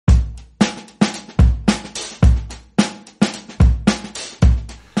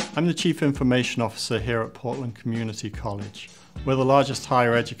I'm the Chief Information Officer here at Portland Community College. We're the largest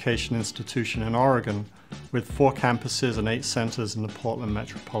higher education institution in Oregon, with 4 campuses and 8 centers in the Portland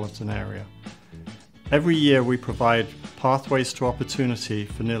metropolitan area. Every year we provide pathways to opportunity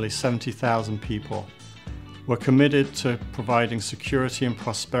for nearly 70,000 people. We're committed to providing security and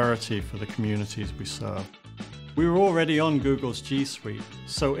prosperity for the communities we serve. We were already on Google's G Suite,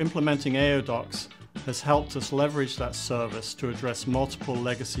 so implementing AODocs has helped us leverage that service to address multiple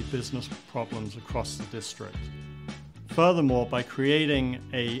legacy business problems across the district. Furthermore, by creating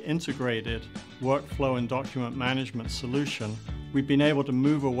an integrated workflow and document management solution, we've been able to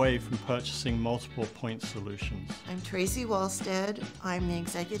move away from purchasing multiple point solutions. I'm Tracy Wallstead. I'm the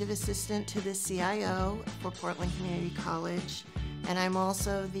Executive Assistant to the CIO for Portland Community College, and I'm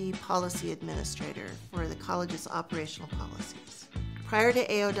also the Policy Administrator for the college's operational policies. Prior to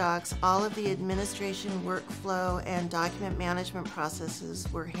AODocs, all of the administration workflow and document management processes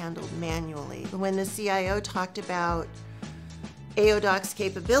were handled manually. When the CIO talked about AODocs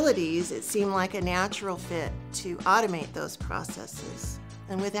capabilities, it seemed like a natural fit to automate those processes.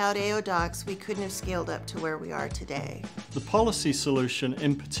 And without AODocs, we couldn't have scaled up to where we are today. The policy solution,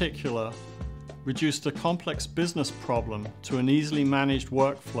 in particular, reduced a complex business problem to an easily managed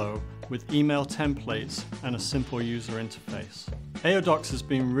workflow with email templates and a simple user interface. AODocs has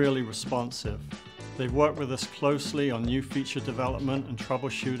been really responsive. They've worked with us closely on new feature development and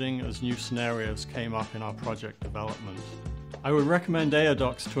troubleshooting as new scenarios came up in our project development. I would recommend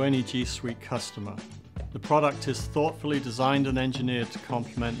AODocs to any G Suite customer. The product is thoughtfully designed and engineered to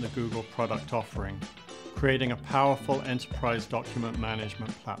complement the Google product offering, creating a powerful enterprise document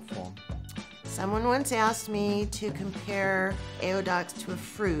management platform. Someone once asked me to compare AODocs to a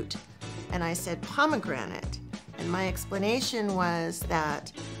fruit, and I said pomegranate. And my explanation was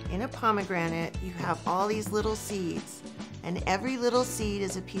that in a pomegranate, you have all these little seeds, and every little seed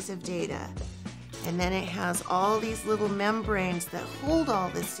is a piece of data. And then it has all these little membranes that hold all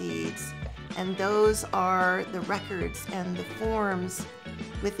the seeds, and those are the records and the forms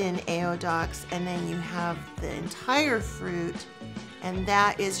within AODocs, and then you have the entire fruit, and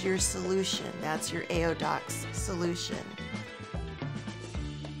that is your solution. That's your AODocs solution.